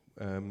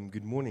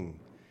Good morning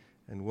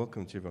and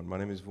welcome to everyone. My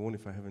name is Vaughan.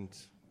 If we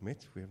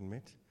haven't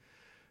met.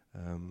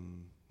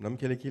 Nam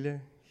kele kele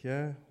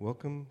here.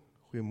 Welcome.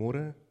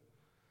 Goeiemorgen.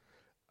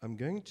 I'm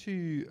going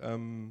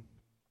to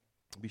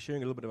be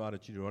sharing a little bit about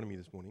Deuteronomy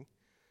this morning.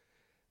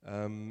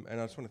 And I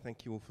just want to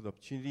thank you all for the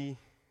opportunity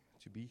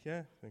to be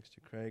here. Thanks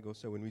to Craig.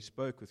 Also, when we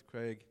spoke with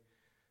Craig,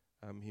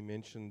 he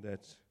mentioned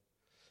that,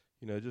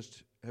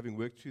 just having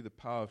worked through the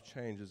power of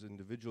change as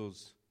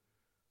individuals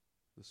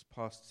this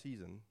past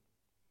season,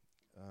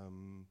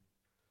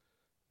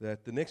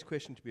 that the next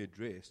question to be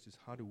addressed is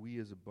how do we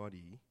as a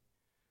body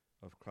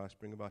of Christ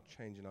bring about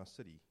change in our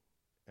city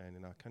and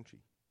in our country?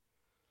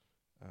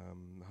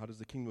 How does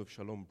the kingdom of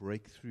Shalom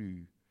break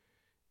through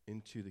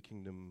into the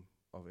kingdom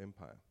of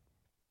empire?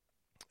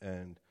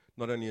 And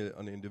not only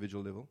on an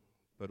individual level,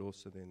 but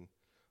also then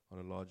on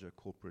a larger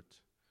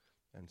corporate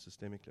and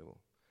systemic level.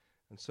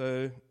 And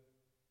so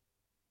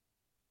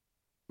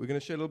we're going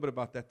to share a little bit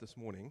about that this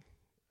morning.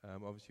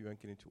 Obviously, we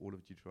won't get into all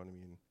of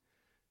Deuteronomy in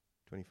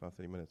 25,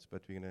 30 minutes,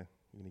 but we're going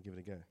to give it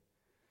a go.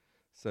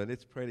 So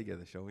let's pray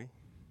together, shall we?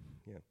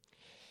 Yeah.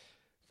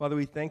 Father,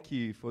 we thank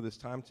you for this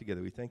time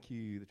together. We thank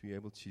you that we're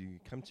able to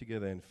come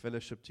together and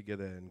fellowship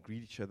together and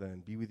greet each other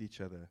and be with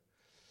each other,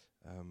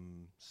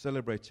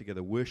 celebrate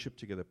together, worship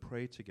together,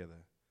 pray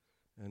together,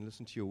 and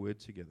listen to your word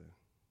together.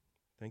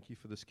 Thank you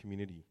for this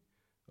community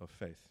of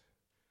faith.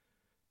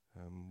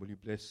 Will you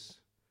bless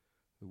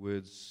the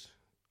words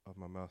of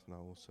my mouth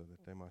now also,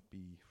 that they might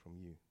be from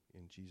you.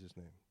 In Jesus'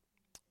 name,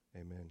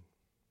 amen.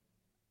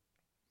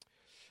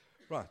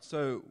 Right,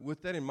 so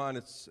with that in mind,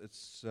 it's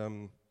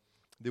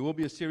there will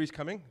be a series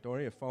coming, don't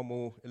worry, a far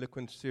more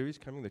eloquent series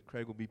coming that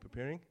Craig will be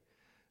preparing.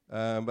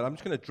 But I'm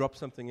just going to drop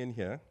something in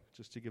here,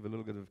 just to give a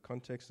little bit of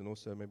context and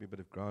also maybe a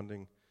bit of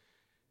grounding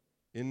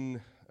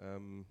in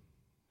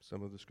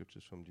some of the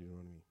scriptures from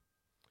Deuteronomy.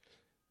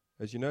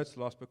 As you know, it's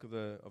the last book of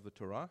the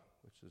Torah,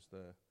 which is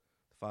the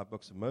 5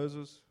 books of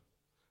Moses.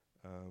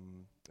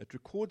 It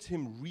records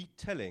him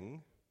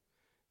retelling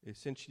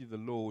essentially the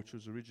law which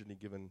was originally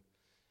given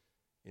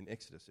in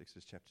Exodus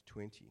chapter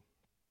 20.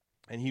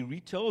 And he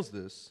retells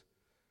this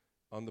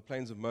on the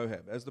plains of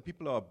Moab as the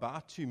people are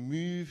about to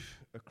move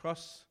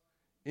across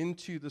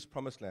into this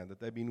promised land that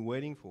they've been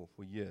waiting for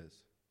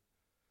years.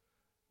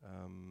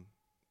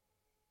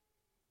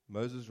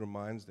 Moses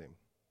reminds them,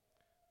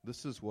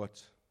 this is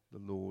what the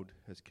Lord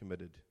has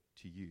committed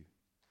to you.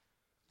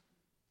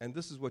 And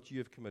this is what you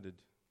have committed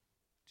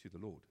to the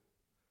Lord.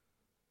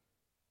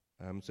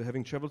 So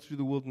having traveled through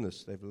the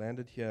wilderness, they've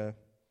landed here,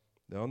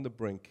 they're on the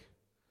brink.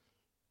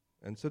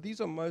 And so these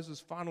are Moses'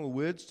 final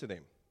words to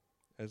them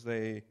as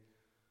they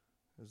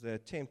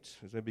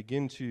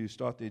begin to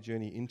start their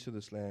journey into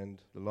this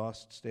land, the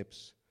last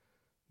steps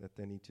that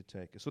they need to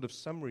take. A sort of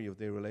summary of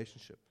their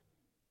relationship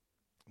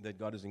that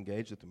God has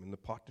engaged with them in the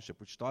partnership,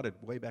 which started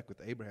way back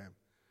with Abraham.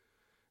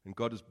 And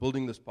God is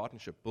building this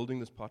partnership.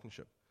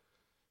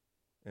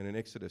 And in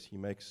Exodus, he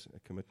makes a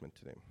commitment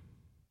to them.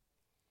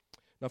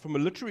 Now, from a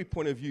literary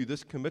point of view,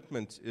 this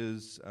commitment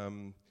is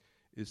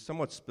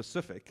somewhat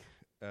specific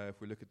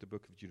if we look at the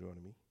book of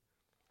Deuteronomy.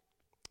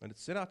 And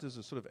it's set out as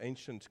a sort of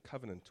ancient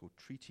covenant or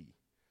treaty.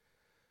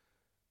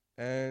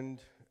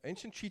 And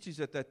ancient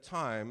treaties at that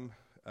time,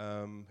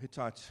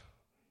 Hittite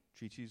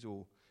treaties,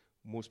 or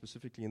more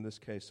specifically in this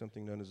case,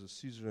 something known as a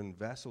suzerain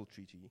vassal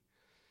treaty,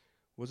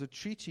 was a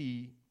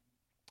treaty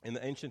in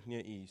the ancient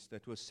Near East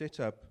that was set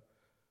up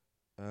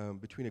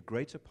between a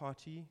greater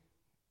party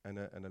and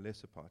a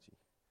lesser party.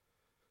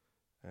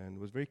 And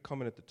was very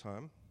common at the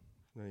time,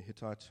 the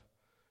Hittite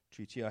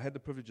treaty. I had the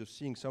privilege of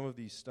seeing some of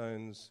these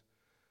stones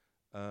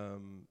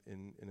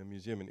in a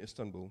museum in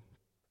Istanbul,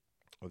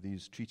 of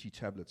these treaty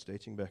tablets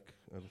dating back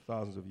over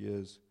thousands of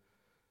years.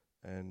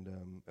 And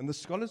the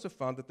scholars have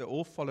found that they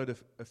all followed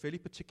a fairly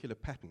particular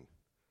pattern.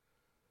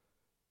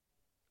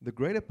 The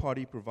greater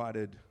party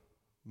provided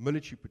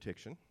military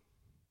protection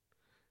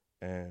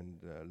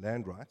and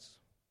land rights,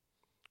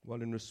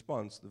 while in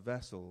response, the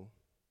vassal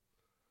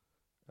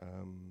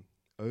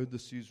owed the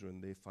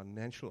suzerain their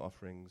financial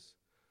offerings,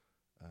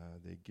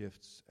 their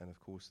gifts, and of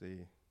course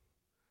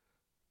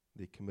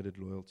their committed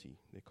loyalty,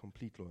 their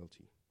complete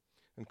loyalty.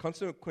 And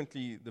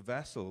consequently, the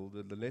vassal,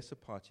 the lesser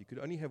party, could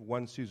only have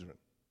one suzerain,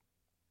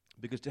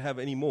 because to have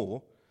any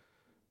more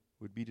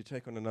would be to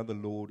take on another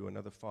lord or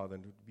another father,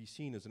 and it would be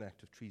seen as an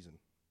act of treason.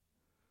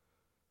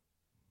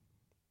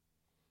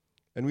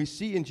 And we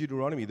see in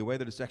Deuteronomy, the way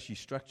that it's actually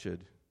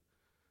structured,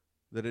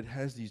 that it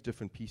has these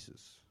different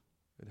pieces.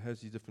 It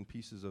has these different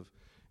pieces of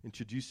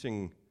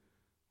introducing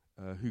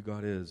who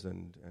God is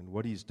and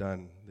what he's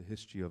done, the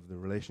history of the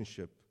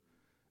relationship,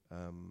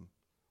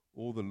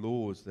 all the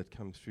laws that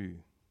come through,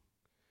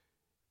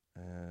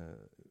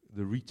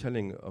 the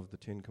retelling of the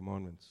 10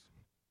 Commandments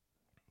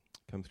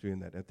come through in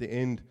that. At the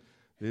end,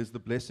 there's the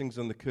blessings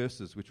and the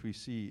curses, which we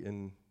see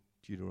in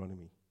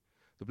Deuteronomy.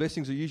 The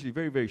blessings are usually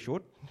very, very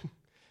short.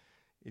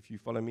 If you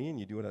follow me and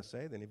you do what I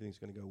say, then everything's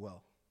going to go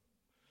well.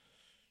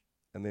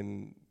 And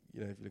then,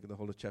 if you look at the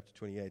whole of chapter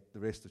 28, the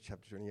rest of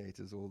chapter 28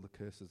 is all the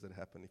curses that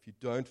happen. If you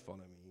don't follow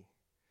me,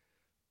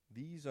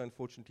 These are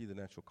unfortunately the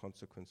natural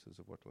consequences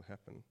of what will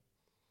happen.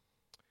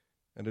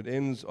 And it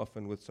ends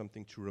often with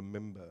something to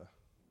remember,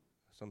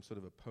 some sort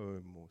of a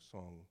poem or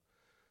song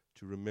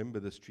to remember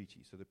this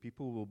treaty, so that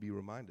people will be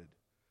reminded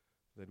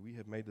that we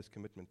have made this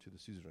commitment to the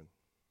suzerain.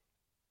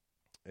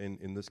 And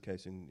in this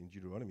case, in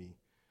Deuteronomy,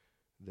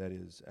 that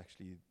is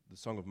actually the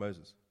Song of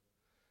Moses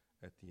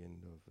at the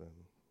end of,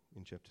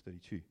 in chapter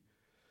 32.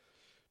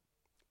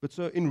 But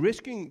so in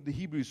rescuing the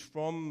Hebrews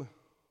from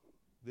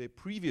their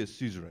previous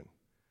suzerain,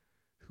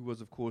 who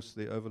was, of course,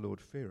 their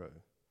overlord Pharaoh,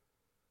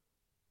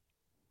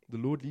 the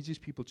Lord leads his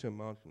people to a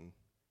mountain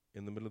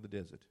in the middle of the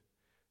desert.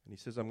 And he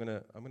says, I'm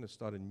going to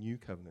start a new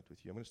covenant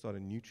with you. I'm going to start a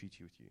new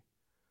treaty with you.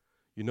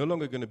 You're no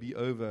longer going to be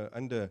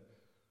under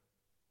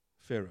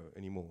Pharaoh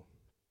anymore.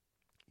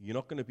 You're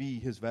not going to be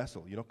his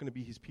vassal. You're not going to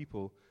be his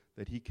people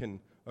that he can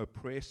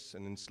oppress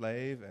and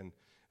enslave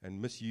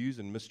and misuse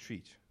and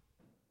mistreat.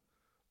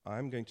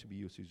 I'm going to be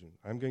your suzerain.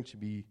 I'm going to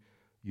be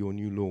your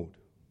new Lord.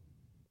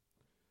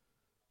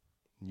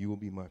 You will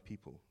be my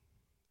people.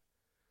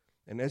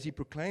 And as he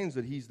proclaims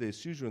that he's their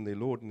suzerain, their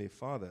Lord, and their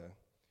Father,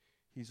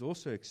 he's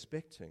also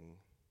expecting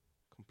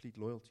complete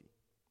loyalty.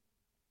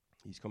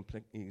 He's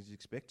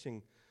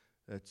expecting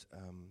that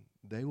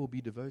they will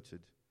be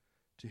devoted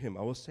to him.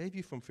 I will save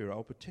you from Pharaoh. I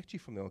will protect you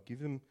from them.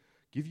 I'll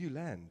give you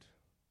land.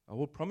 I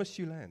will promise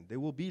you land. There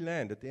will be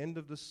land at the end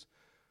of this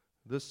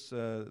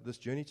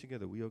journey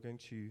together. We are going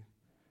to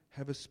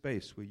have a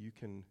space where you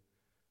can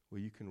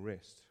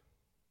rest.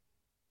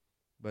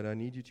 But I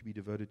need you to be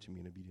devoted to me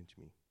and obedient to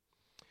me.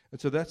 And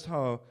so that's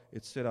how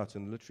it's set out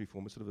in literary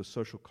form. It's sort of a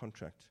social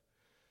contract,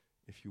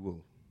 if you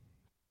will.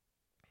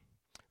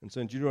 And so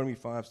in Deuteronomy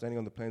 5, standing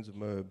on the plains of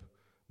Moab,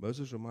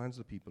 Moses reminds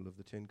the people of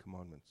the 10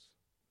 Commandments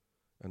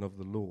and of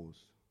the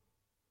laws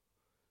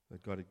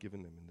that God had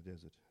given them in the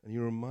desert. And he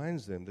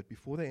reminds them that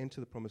before they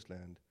enter the promised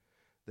land,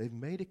 they've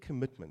made a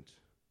commitment.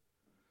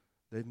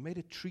 They've made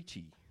a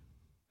treaty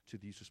to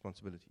these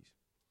responsibilities.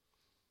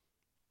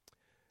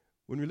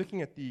 When we're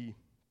looking at the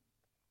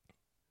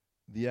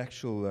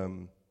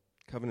actual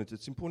covenant,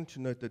 it's important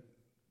to note that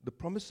the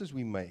promises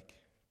we make,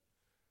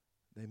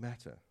 they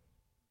matter.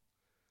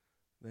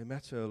 They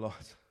matter a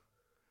lot.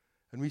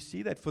 And we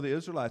see that for the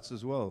Israelites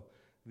as well.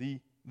 The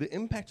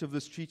impact of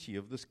this treaty,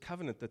 of this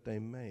covenant that they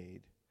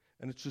made,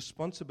 and its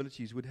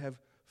responsibilities would have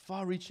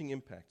far-reaching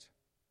impact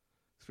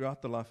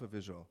throughout the life of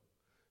Israel,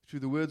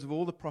 through the words of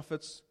all the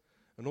prophets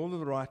and all of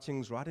the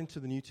writings right into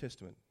the New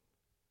Testament.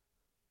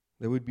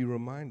 They would be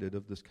reminded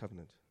of this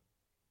covenant.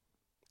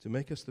 To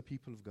make us the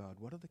people of God,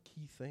 what are the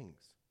key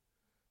things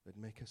that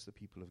make us the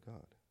people of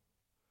God?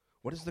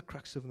 What is the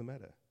crux of the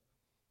matter?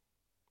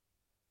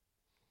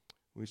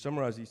 When we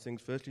summarize these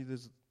things, firstly,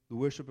 there's the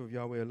worship of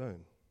Yahweh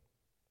alone.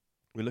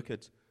 We look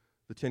at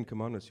the 10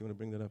 Commandments. You want to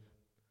bring that up?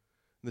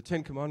 In the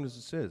 10 Commandments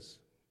it says,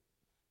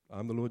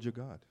 I'm the Lord your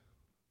God.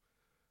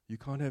 You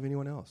can't have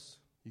anyone else.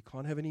 You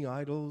can't have any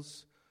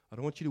idols. I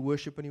don't want you to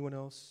worship anyone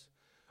else.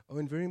 Oh,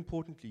 and very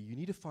importantly, you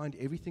need to find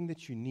everything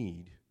that you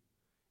need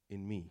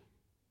in me.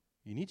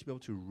 You need to be able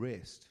to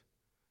rest.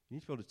 You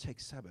need to be able to take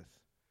Sabbath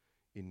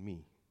in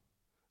me.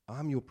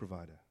 I'm your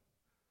provider.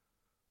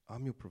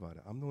 I'm your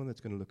provider. I'm the one that's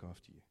going to look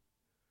after you.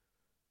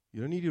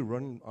 You don't need to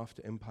run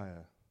after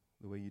empire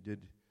the way you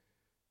did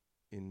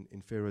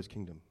in Pharaoh's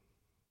kingdom.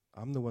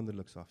 I'm the one that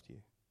looks after you.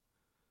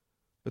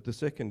 But the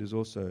second is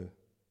also,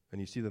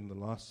 and you see that in the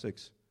last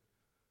 6,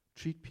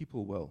 treat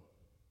people well.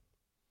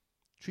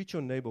 Treat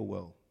your neighbor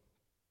well.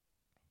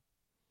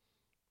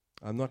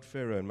 I'm not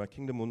Pharaoh, and my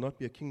kingdom will not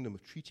be a kingdom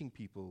of treating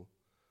people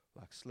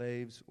like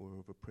slaves or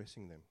of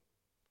oppressing them.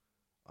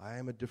 I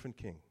am a different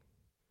king,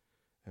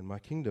 and my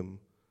kingdom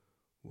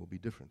will be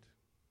different.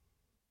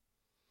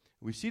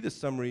 We see this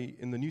summary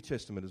in the New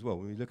Testament as well.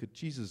 When we look at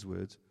Jesus'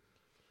 words,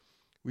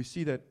 we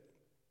see that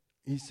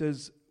he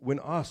says, when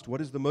asked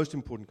what is the most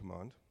important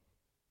command,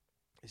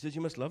 he says,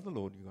 you must love the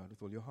Lord your God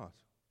with all your heart.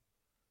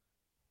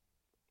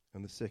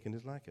 And the second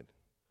is like it.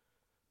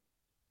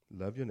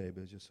 Love your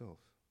neighbor as yourself.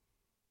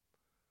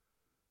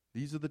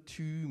 These are the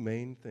two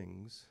main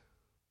things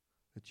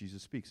that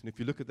Jesus speaks. And if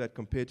you look at that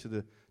compared to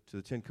the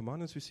 10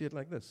 Commandments, we see it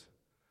like this.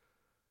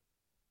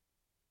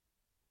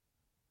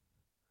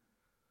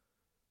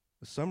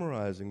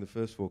 Summarizing the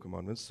first 4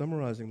 commandments,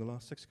 summarizing the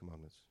last 6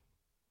 commandments.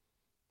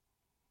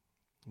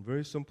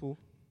 Very simple.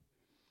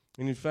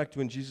 And in fact,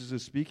 when Jesus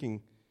is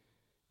speaking,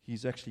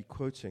 he's actually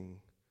quoting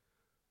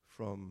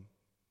from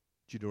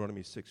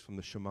Deuteronomy 6, from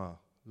the Shema,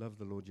 love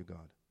the Lord your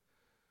God.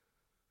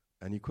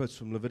 And he quotes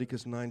from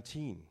Leviticus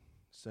 19,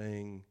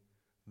 saying,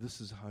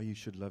 this is how you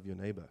should love your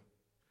neighbor.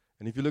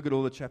 And if you look at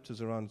all the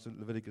chapters around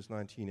Leviticus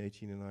 19,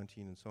 18 and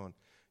 19 and so on,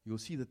 you'll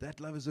see that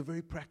love is a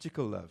very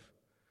practical love.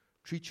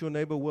 Treat your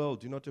neighbor well.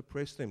 Do not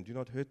oppress them. Do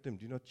not hurt them.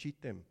 Do not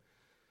cheat them.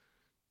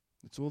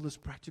 It's all these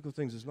practical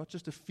things. It's not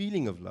just a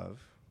feeling of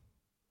love.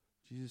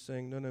 Jesus is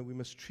saying, no, we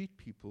must treat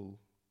people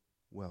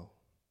well.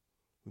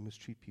 We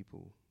must treat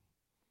people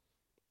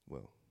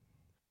well.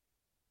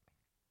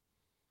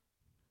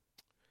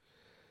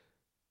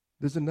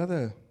 There's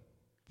another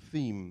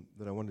theme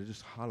that I want to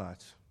just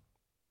highlight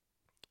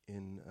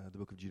in the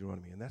book of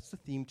Deuteronomy, and that's the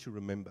theme to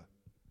remember.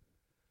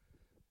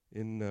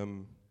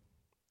 In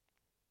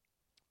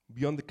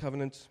beyond the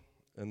covenant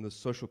and the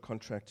social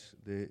contract,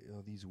 there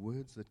are these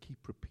words that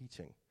keep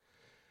repeating.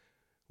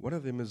 One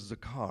of them is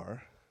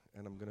zakar,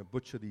 and I'm going to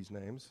butcher these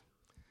names.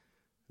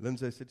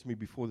 Lindsay said to me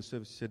before the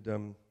service, she said,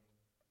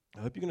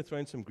 I hope you're going to throw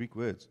in some Greek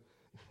words.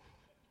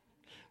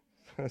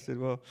 I said,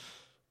 well,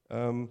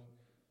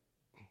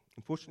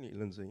 unfortunately,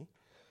 Lindsay,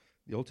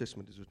 the Old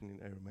Testament is written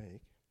in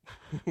Aramaic.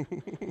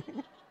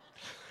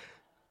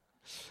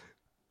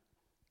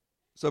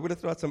 So I'm going to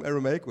throw out some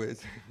Aramaic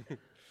words.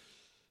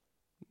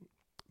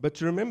 But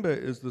to remember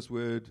is this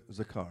word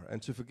zakar, and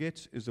to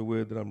forget is a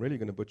word that I'm really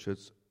going to butcher.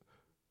 It's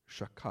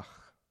shakach.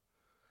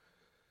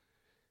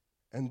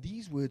 And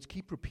these words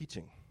keep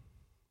repeating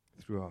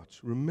throughout.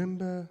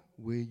 Remember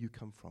where you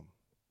come from.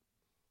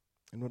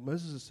 And what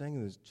Moses is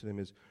saying to them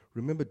is,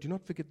 remember, do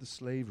not forget the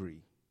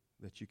slavery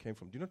that you came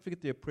from. Do not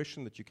forget the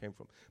oppression that you came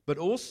from. But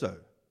also,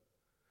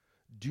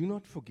 do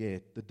not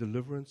forget the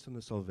deliverance and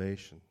the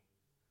salvation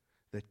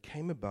that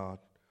came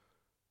about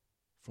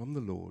from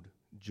the Lord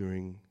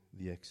during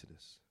the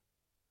Exodus.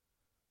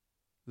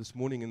 This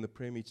morning in the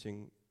prayer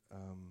meeting,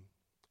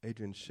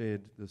 Adrian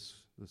shared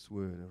this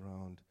word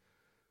around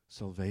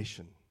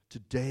salvation.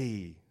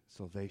 Today,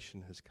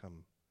 salvation has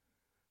come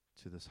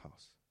to this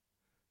house.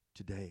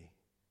 Today.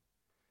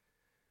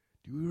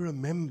 Do you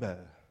remember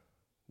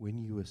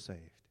when you were saved?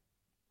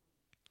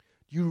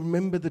 Do you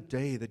remember the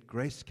day that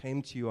grace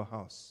came to your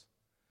house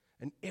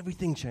and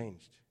everything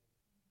changed?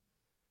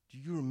 Do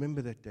you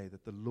remember that day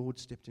that the Lord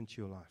stepped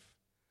into your life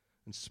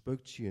and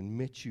spoke to you and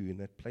met you in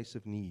that place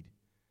of need?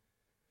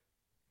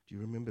 Do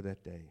you remember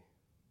that day?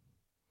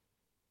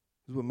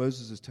 This is what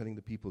Moses is telling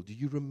the people. Do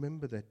you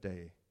remember that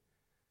day?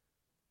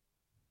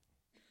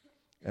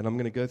 And I'm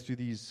going to go through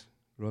these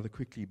rather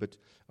quickly, but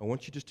I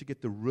want you just to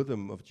get the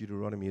rhythm of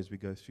Deuteronomy as we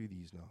go through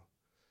these now.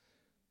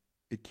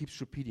 It keeps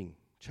repeating,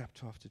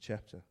 chapter after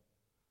chapter.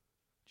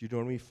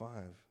 Deuteronomy 5,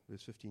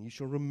 verse 15. You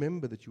shall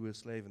remember that you were a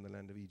slave in the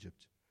land of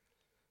Egypt,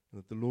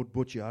 and that the Lord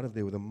brought you out of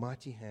there with a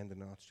mighty hand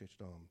and an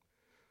outstretched arm.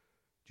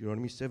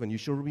 Deuteronomy 7, you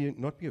shall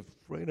not be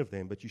afraid of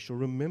them, but you shall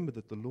remember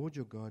that the Lord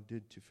your God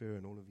did to Pharaoh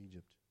and all of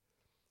Egypt.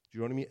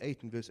 Deuteronomy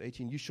 8 and verse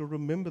 18, you shall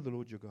remember the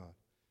Lord your God,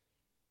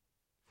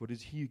 for it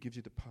is he who gives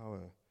you the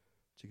power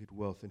to get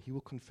wealth, and he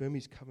will confirm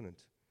his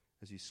covenant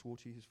as he swore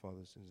to his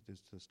fathers, as it is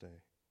to this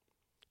day.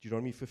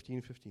 Deuteronomy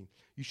 15:15,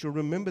 you shall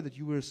remember that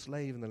you were a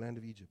slave in the land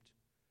of Egypt,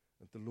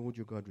 that the Lord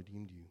your God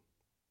redeemed you.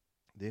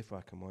 Therefore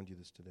I command you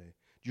this today.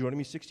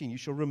 Deuteronomy 16, you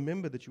shall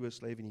remember that you were a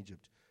slave in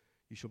Egypt.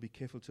 You shall be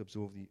careful to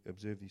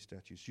observe these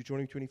statutes.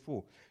 Deuteronomy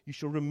 24, you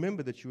shall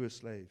remember that you were a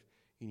slave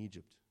in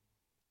Egypt.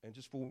 And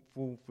just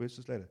four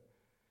verses later,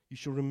 you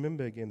shall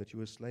remember again that you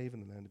were a slave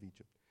in the land of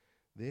Egypt.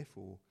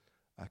 Therefore,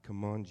 I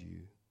command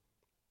you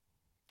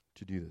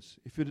to do this.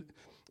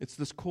 It's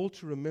this call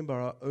to remember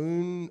our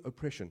own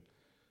oppression,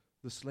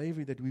 the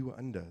slavery that we were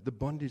under, the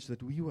bondage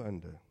that we were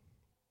under.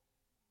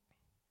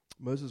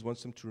 Moses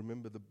wants them to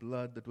remember the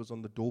blood that was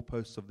on the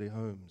doorposts of their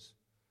homes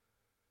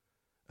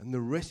and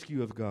the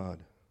rescue of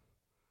God,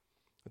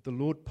 that the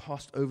Lord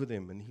passed over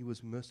them and he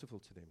was merciful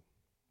to them.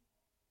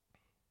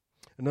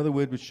 Another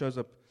word which shows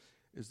up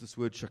is this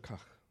word shakach.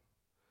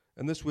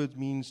 And this word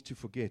means to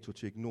forget or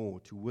to ignore,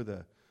 to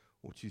wither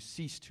or to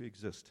cease to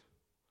exist.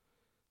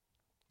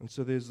 And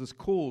so there's this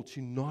call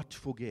to not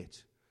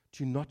forget,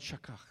 to not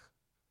shakach.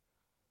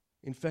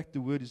 In fact,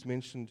 the word is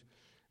mentioned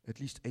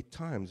at least 8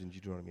 times in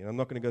Deuteronomy. And I'm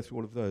not going to go through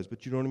all of those, but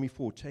Deuteronomy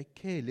 4, take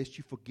care lest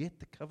you forget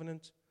the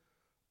covenant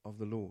of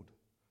the Lord,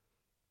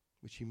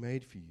 which he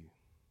made for you.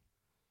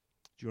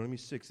 Deuteronomy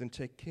 6, and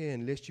take care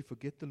and lest you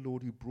forget the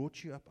Lord who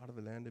brought you up out of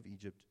the land of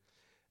Egypt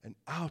and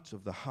out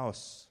of the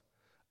house,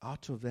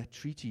 out of that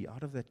treaty,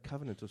 out of that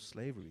covenant of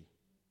slavery.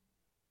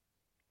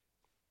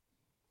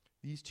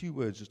 These 2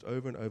 words just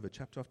over and over,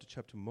 chapter after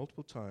chapter,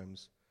 multiple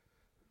times.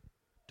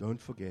 Don't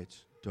forget,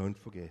 don't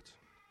forget.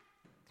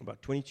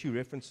 About 22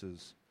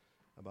 references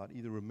about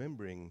either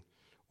remembering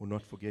or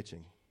not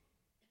forgetting.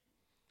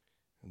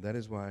 And that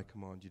is why I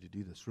command you to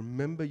do this.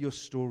 Remember your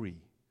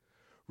story.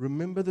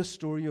 Remember the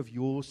story of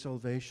your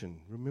salvation.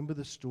 Remember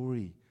the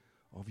story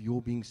of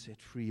your being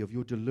set free, of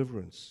your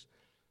deliverance.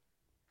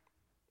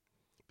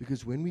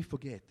 Because when we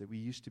forget that we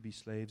used to be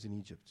slaves in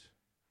Egypt,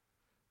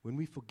 when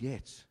we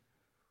forget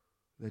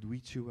that we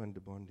too are under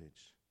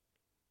bondage,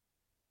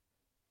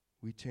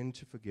 we tend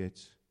to forget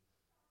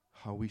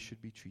how we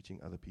should be treating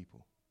other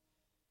people.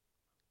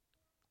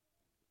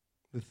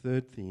 The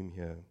third theme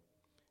here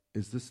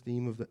is this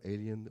theme of the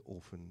alien, the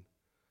orphan,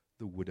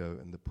 the widow,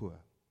 and the poor.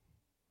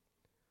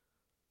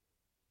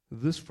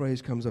 This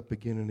phrase comes up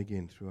again and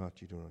again throughout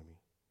Deuteronomy.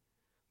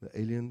 The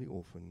alien, the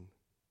orphan,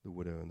 the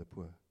widow, and the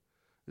poor.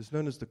 It's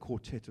known as the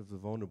quartet of the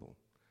vulnerable.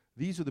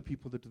 These are the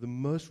people that are the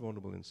most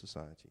vulnerable in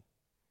society.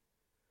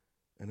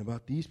 And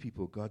about these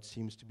people, God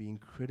seems to be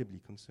incredibly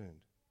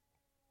concerned.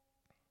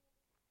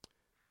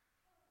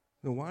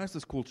 Now, why is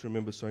this call to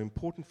remember so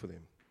important for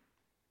them?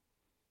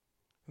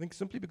 I think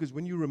simply because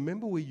when you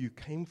remember where you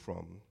came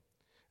from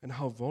and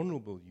how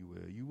vulnerable you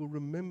were, you will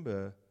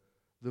remember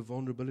the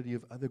vulnerability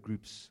of other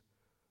groups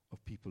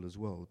of people as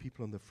well,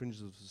 people on the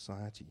fringes of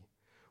society.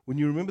 When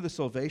you remember the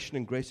salvation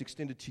and grace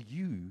extended to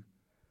you,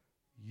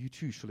 you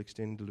too shall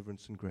extend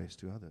deliverance and grace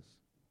to others.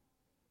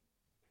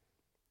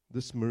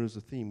 This mirrors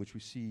a theme which we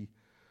see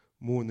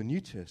more in the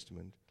New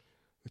Testament,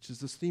 which is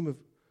this theme of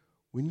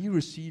when you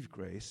receive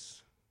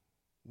grace,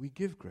 we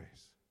give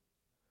grace.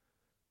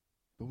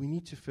 But we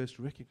need to first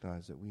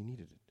recognize that we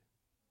needed it.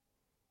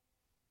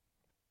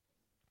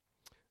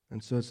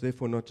 And so it's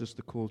therefore not just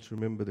the call to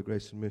remember the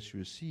grace and mercy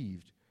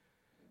received,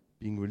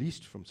 being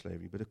released from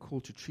slavery, but a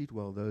call to treat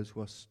well those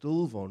who are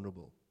still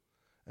vulnerable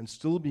and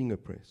still being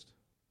oppressed.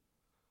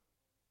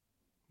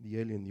 The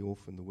alien, the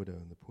orphan, the widow,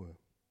 and the poor.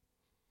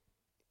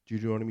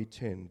 Deuteronomy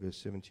 10, verse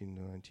 17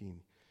 and 19.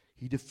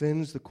 He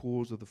defends the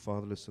cause of the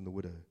fatherless and the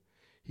widow.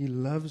 He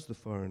loves the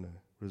foreigner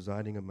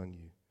residing among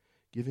you,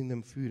 giving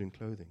them food and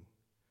clothing.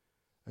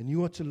 And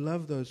you are to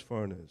love those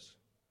foreigners,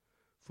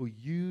 for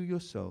you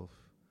yourself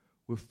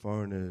were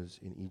foreigners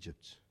in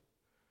Egypt.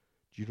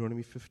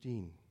 Deuteronomy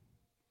 15,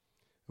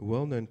 a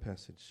well-known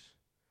passage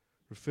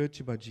referred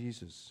to by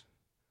Jesus.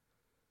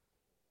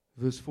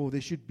 Verse 4,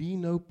 there should be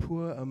no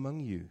poor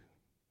among you,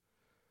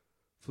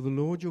 for the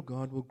Lord your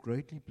God will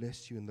greatly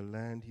bless you in the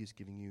land he is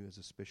giving you as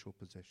a special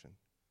possession.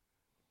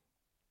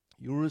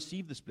 You will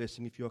receive this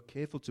blessing if you are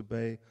careful to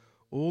obey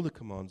all the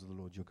commands of the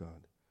Lord your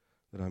God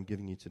that I'm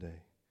giving you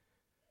today.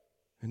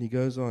 And he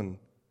goes on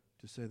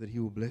to say that he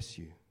will bless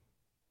you.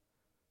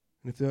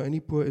 And if there are any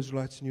poor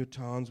Israelites in your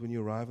towns when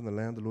you arrive in the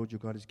land the Lord your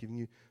God is giving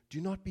you,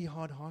 do not be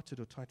hard-hearted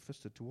or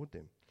tight-fisted toward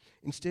them.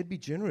 Instead, be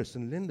generous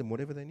and lend them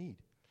whatever they need.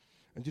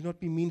 And do not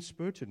be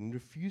mean-spirited and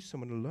refuse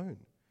someone a loan,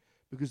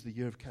 because the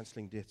year of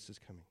canceling debts is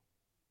coming.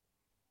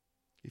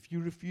 If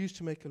you refuse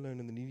to make a loan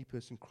and the needy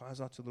person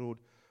cries out to the Lord,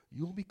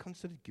 you'll be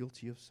considered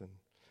guilty of sin.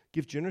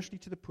 Give generously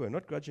to the poor,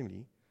 not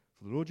grudgingly,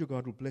 for the Lord your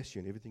God will bless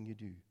you in everything you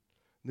do.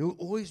 And there will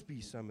always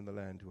be some in the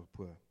land who are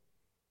poor.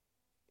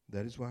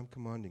 That is why I'm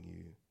commanding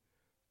you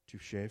to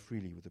share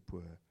freely with the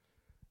poor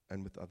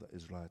and with other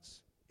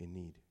Israelites in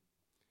need.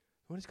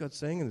 What is God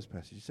saying in this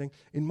passage? He's saying,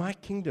 in my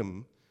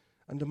kingdom,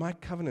 under my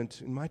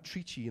covenant, in my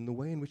treaty, in the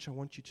way in which I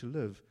want you to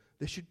live,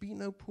 there should be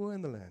no poor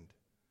in the land.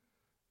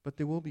 But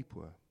there will be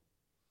poor,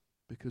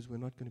 because we're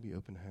not going to be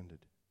open-handed.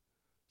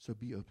 So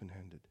be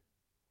open-handed.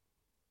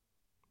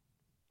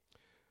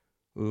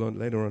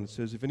 Later on it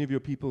says, if any of your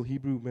people,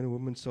 Hebrew men and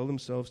women, sell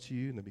themselves to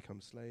you and they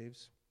become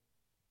slaves,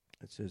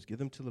 it says, give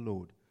them to the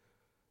Lord.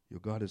 Your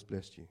God has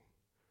blessed you.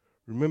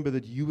 Remember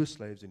that you were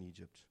slaves in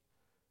Egypt,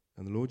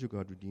 and the Lord your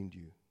God redeemed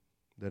you.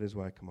 That is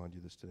why I command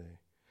you this today.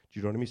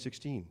 Deuteronomy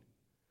 16,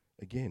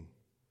 again,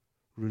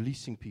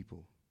 releasing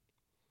people,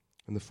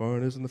 and the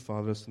foreigners and the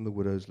fatherless and the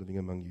widows living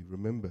among you.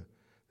 Remember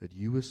that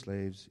you were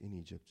slaves in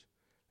Egypt,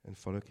 and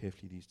follow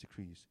carefully these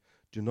decrees.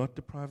 Do not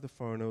deprive the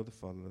foreigner or the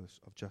fatherless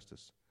of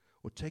justice,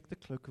 or take the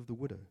cloak of the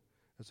widow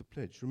as a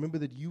pledge. Remember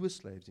that you were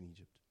slaves in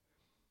Egypt,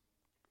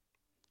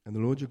 and the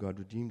Lord your God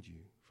redeemed you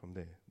from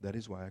there. That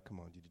is why I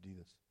command you to do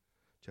this.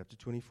 Chapter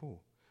 24,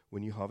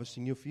 when you're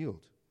harvesting your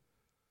field,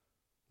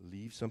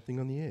 leave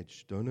something on the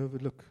edge. Don't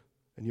overlook.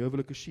 And you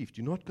overlook a sheaf,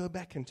 do not go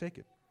back and take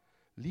it.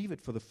 Leave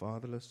it for the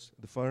fatherless,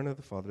 the foreigner,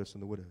 the fatherless,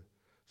 and the widow,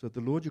 so that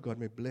the Lord your God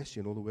may bless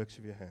you in all the works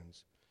of your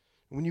hands.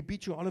 And when you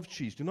beat your olive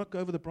trees, do not go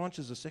over the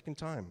branches a second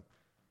time.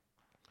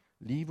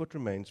 Leave what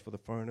remains for the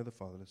foreigner, the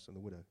fatherless, and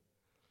the widow.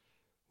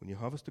 When you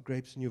harvest the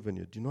grapes in your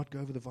vineyard, do not go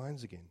over the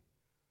vines again.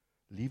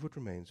 Leave what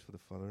remains for the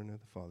foreigner,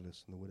 the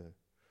fatherless, and the widow.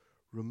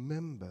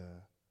 Remember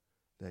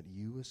that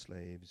you were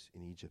slaves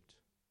in Egypt.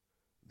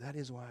 That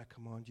is why I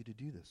command you to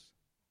do this.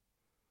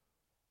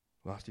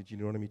 Lastly,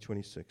 Deuteronomy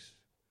 26.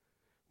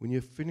 When you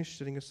have finished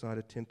setting aside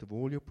a tenth of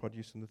all your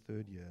produce in the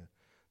third year,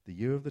 the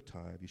year of the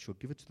tithe, you shall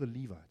give it to the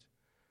Levite,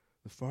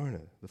 the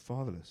foreigner, the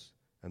fatherless,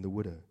 and the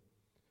widow,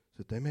 so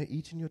that they may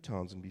eat in your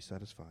towns and be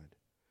satisfied.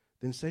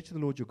 Then say to the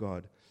Lord your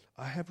God,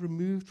 I have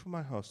removed from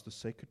my house the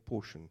sacred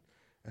portion,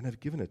 and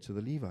have given it to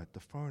the Levite, the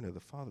foreigner, the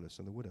fatherless,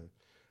 and the widow,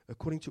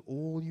 according to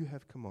all you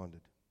have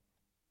commanded.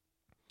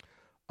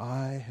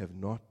 I have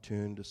not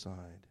turned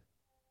aside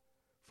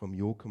from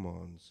your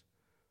commands,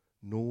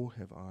 nor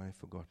have I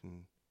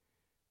forgotten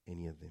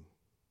any of them.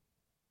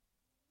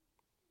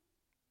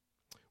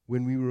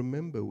 When we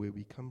remember where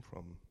we come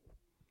from,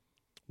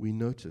 we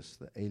notice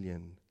the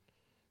alien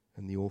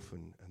and the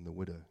orphan and the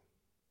widow.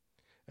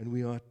 And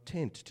we are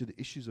attent to the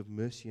issues of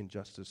mercy and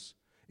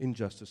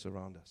injustice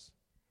around us.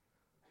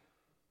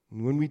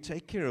 And when we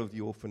take care of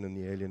the orphan and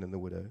the alien and the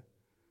widow,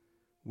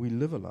 we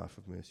live a life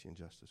of mercy and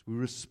justice. We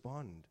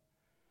respond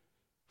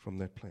from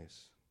that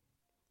place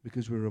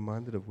because we're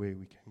reminded of where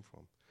we came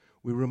from.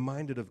 We're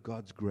reminded of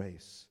God's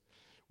grace.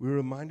 We're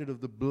reminded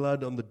of the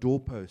blood on the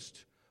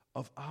doorpost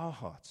of our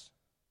hearts,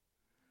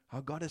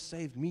 how God has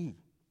saved me.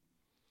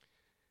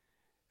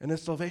 And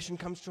as salvation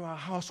comes to our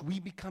house, we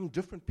become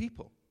different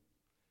people.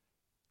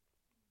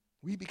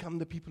 We become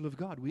the people of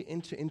God. We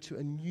enter into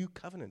a new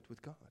covenant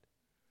with God.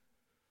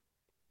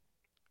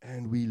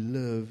 And we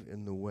live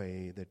in the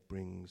way that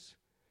brings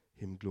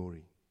him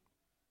glory.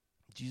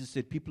 Jesus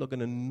said people are going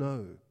to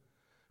know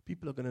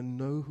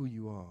who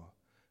you are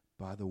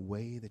by the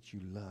way that you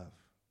love.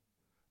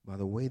 By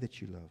the way that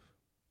you love.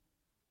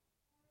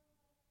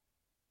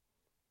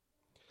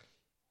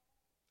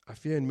 I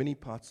fear in many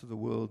parts of the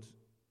world,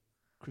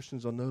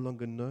 Christians are no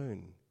longer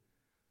known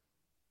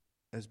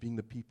as being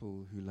the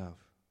people who love.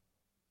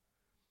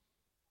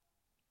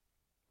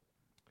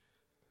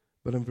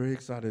 But I'm very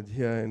excited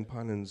here in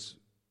Pinelands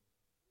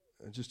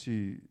just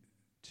to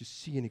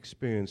see and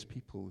experience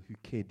people who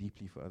care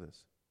deeply for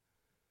others.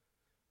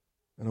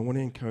 And I want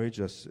to encourage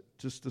us.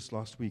 Just this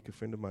last week, a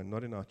friend of mine,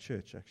 not in our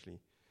church actually,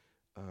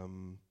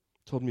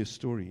 told me a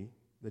story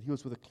that he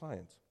was with a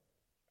client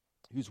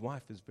whose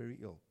wife is very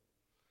ill.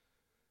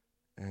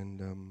 And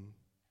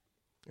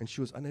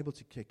she was unable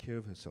to take care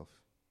of herself.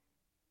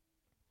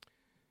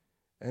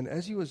 And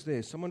as he was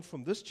there, someone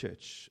from this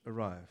church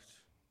arrived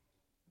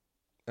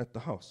at the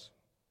house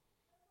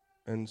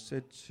and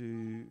said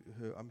to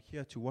her, "I'm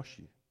here to wash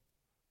you.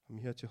 I'm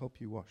here to help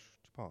you wash,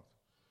 to bath."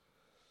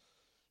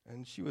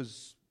 And she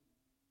was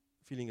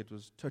feeling it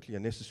was totally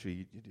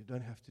unnecessary. You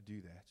don't have to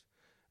do that.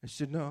 And she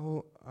said,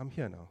 "No, I'm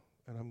here now,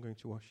 and I'm going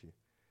to wash you.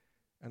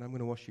 And I'm going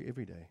to wash you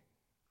every day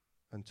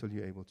until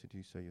you're able to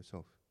do so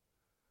yourself."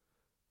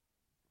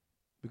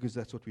 Because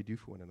that's what we do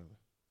for one another.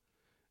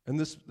 And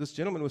this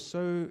gentleman was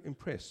so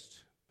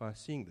impressed by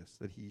seeing this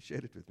that he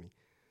shared it with me.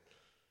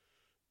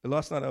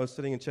 Last night I was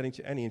sitting and chatting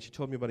to Annie, and she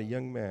told me about a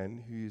young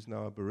man who is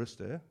now a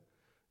barista.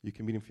 You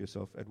can meet him for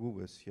yourself at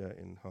Woolworths here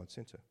in Howard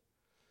Centre.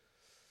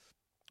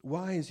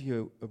 Why is he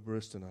a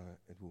barista now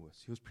at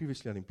Woolworths? He was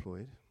previously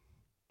unemployed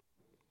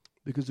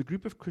because a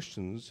group of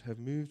Christians have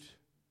moved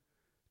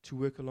to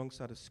work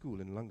alongside a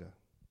school in Langa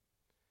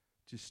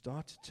to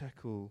start to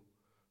tackle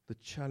the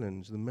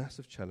challenge, the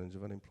massive challenge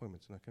of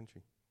unemployment in our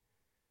country.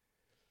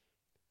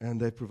 And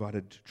they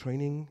provided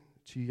training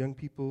to young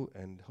people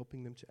and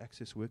helping them to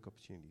access work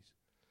opportunities.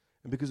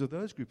 And because of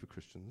those group of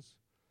Christians,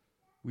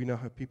 we now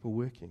have people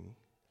working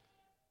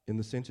in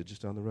the center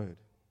just down the road.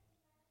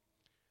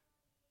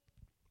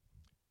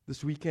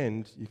 This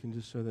weekend, you can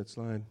just show that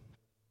slide.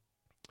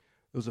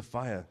 There was a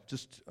fire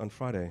just on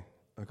Friday.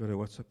 I got a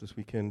WhatsApp this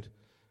weekend.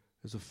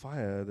 There's a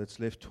fire that's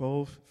left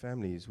 12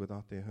 families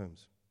without their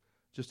homes.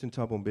 Just in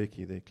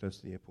Tabombeki, they're close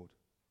to the airport.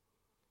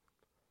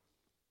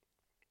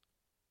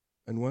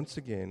 And once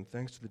again,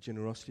 thanks to the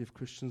generosity of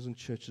Christians and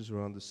churches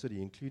around the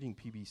city, including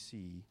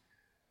PBC,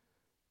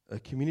 a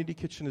community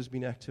kitchen has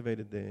been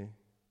activated there,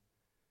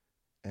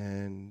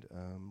 and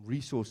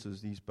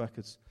resources, these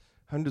buckets,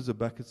 hundreds of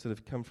buckets that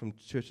have come from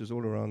churches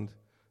all around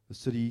the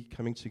city,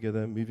 coming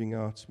together, moving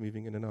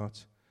in and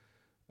out.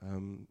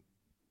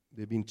 There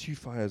have been 2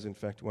 fires, in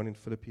fact, one in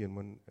Philippi and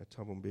one at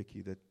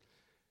Tabombeki, that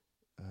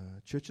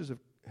churches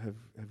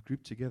have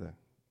grouped together,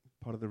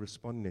 part of the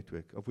Respond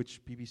network, of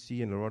which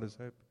PBC and Lorada's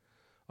Hope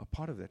are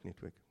part of that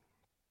network.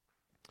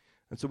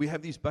 And so we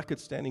have these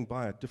buckets standing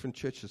by at different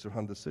churches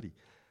around the city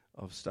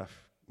of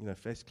stuff,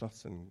 face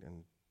cloths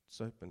and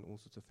soap and all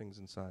sorts of things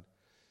inside,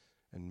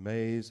 and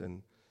maize,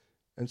 and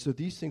so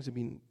these things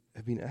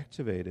have been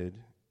activated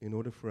in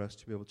order for us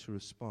to be able to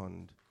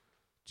respond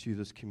to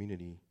this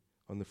community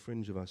on the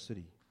fringe of our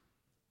city.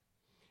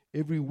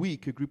 Every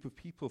week, a group of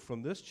people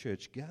from this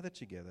church gather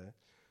together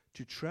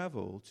to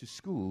travel to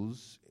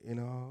schools in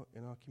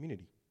our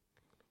community.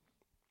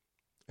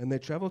 And they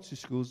travel to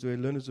schools where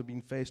learners have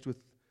been faced with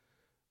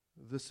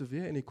the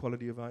severe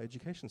inequality of our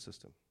education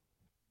system.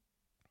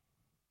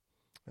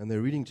 And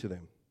they're reading to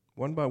them,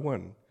 one by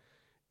one,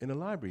 in a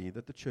library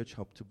that the church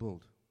helped to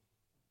build.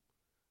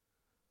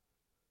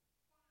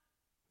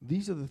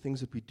 These are the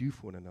things that we do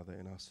for one another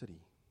in our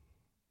city.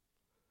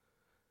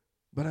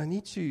 But I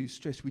need to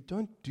stress, we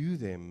don't do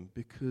them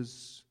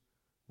because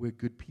we're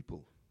good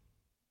people.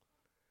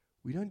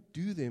 We don't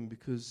do them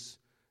because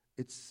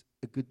it's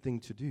a good thing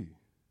to do.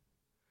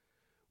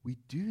 We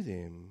do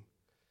them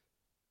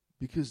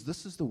because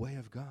this is the way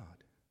of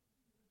God.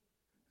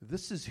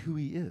 This is who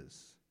He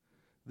is.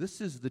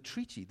 This is the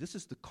treaty. This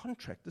is the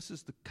contract. This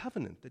is the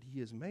covenant that He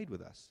has made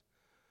with us.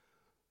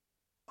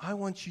 I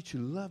want you to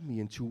love me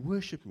and to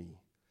worship me.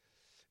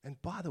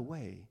 And by the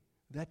way,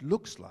 that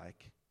looks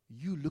like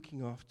you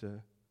looking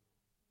after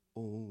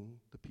all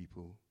the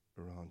people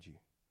around you.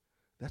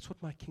 That's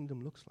what my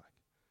kingdom looks like.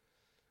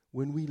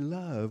 When we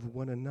love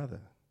one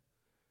another,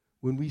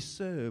 when we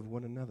serve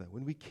one another,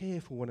 when we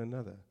care for one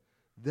another,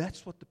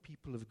 that's what the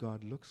people of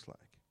God looks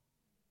like.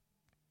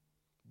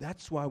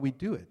 That's why we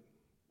do it.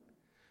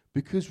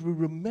 Because we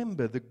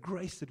remember the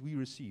grace that we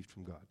received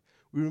from God.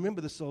 We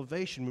remember the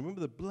salvation. We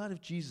remember the blood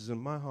of Jesus in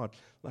my heart,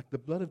 like the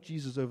blood of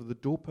Jesus over the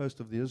doorpost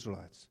of the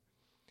Israelites.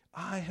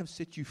 I have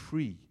set you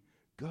free.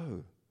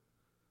 Go.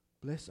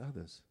 Bless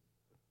others.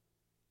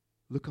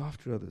 Look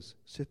after others.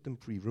 Set them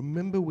free.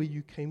 Remember where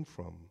you came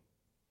from,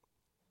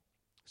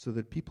 so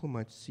that people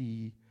might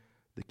see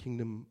the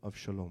kingdom of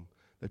Shalom,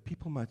 that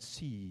people might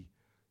see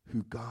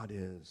who God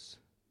is,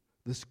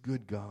 this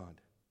good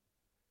God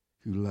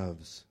who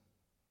loves.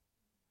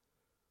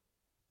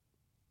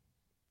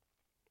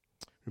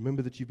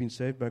 Remember that you've been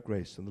saved by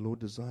grace, and the Lord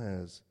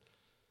desires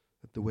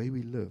that the way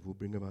we live will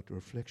bring about a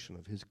reflection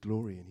of His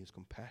glory and His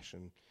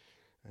compassion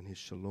and His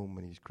Shalom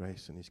and His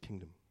grace and His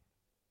kingdom.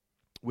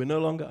 We're no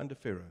longer under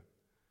Pharaoh.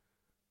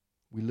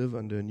 We live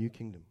under a new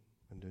kingdom,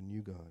 under a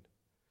new God,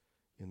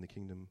 in the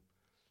kingdom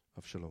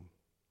of Shalom.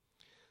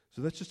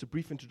 So that's just a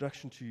brief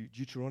introduction to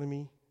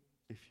Deuteronomy.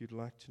 If you'd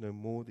like to know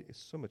more, there is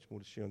so much more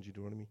to share on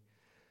Deuteronomy.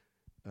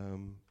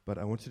 But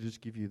I wanted to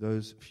just give you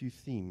those few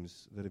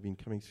themes that have been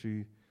coming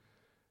through,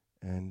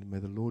 and may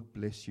the Lord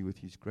bless you with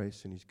His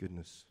grace and His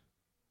goodness.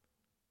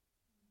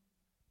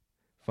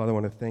 Father, I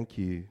want to thank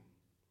you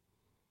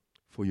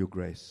for your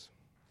grace.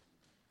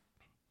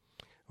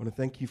 I want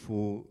to thank you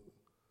for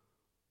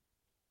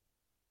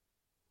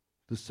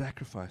the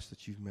sacrifice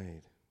that you've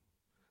made,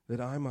 that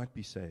I might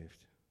be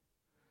saved,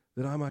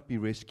 that I might be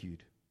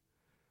rescued,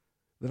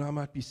 that I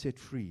might be set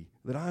free,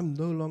 that I'm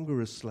no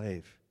longer a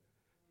slave.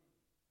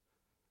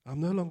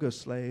 I'm no longer a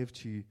slave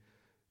to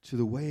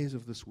the ways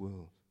of this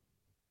world.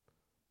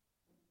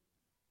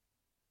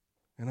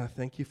 And I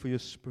thank you for your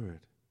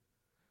Spirit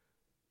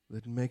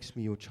that makes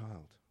me your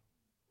child.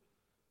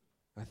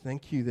 I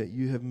thank you that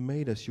you have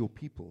made us your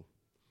people,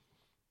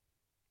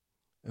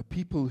 a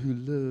people who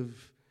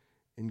live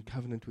in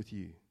covenant with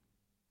you,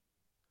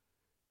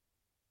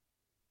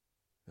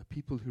 a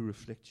people who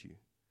reflect you,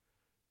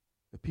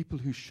 a people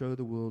who show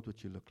the world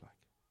what you look like,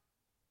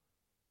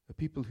 a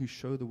people who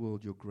show the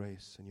world your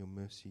grace and your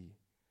mercy,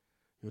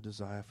 your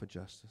desire for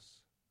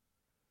justice.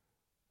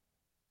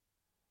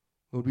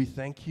 Lord, we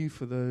thank you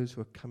for those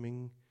who are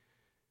coming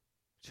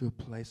to a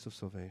place of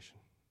salvation.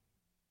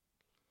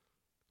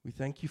 We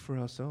thank you for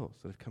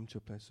ourselves that have come to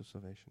a place of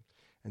salvation.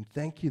 And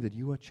thank you that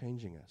you are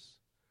changing us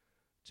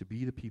to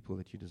be the people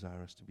that you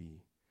desire us to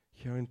be,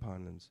 here in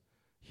Pinelands,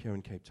 here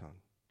in Cape Town.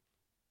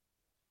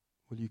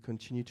 Will you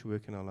continue to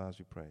work in our lives,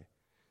 we pray.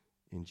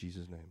 In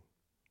Jesus' name,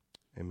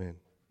 amen.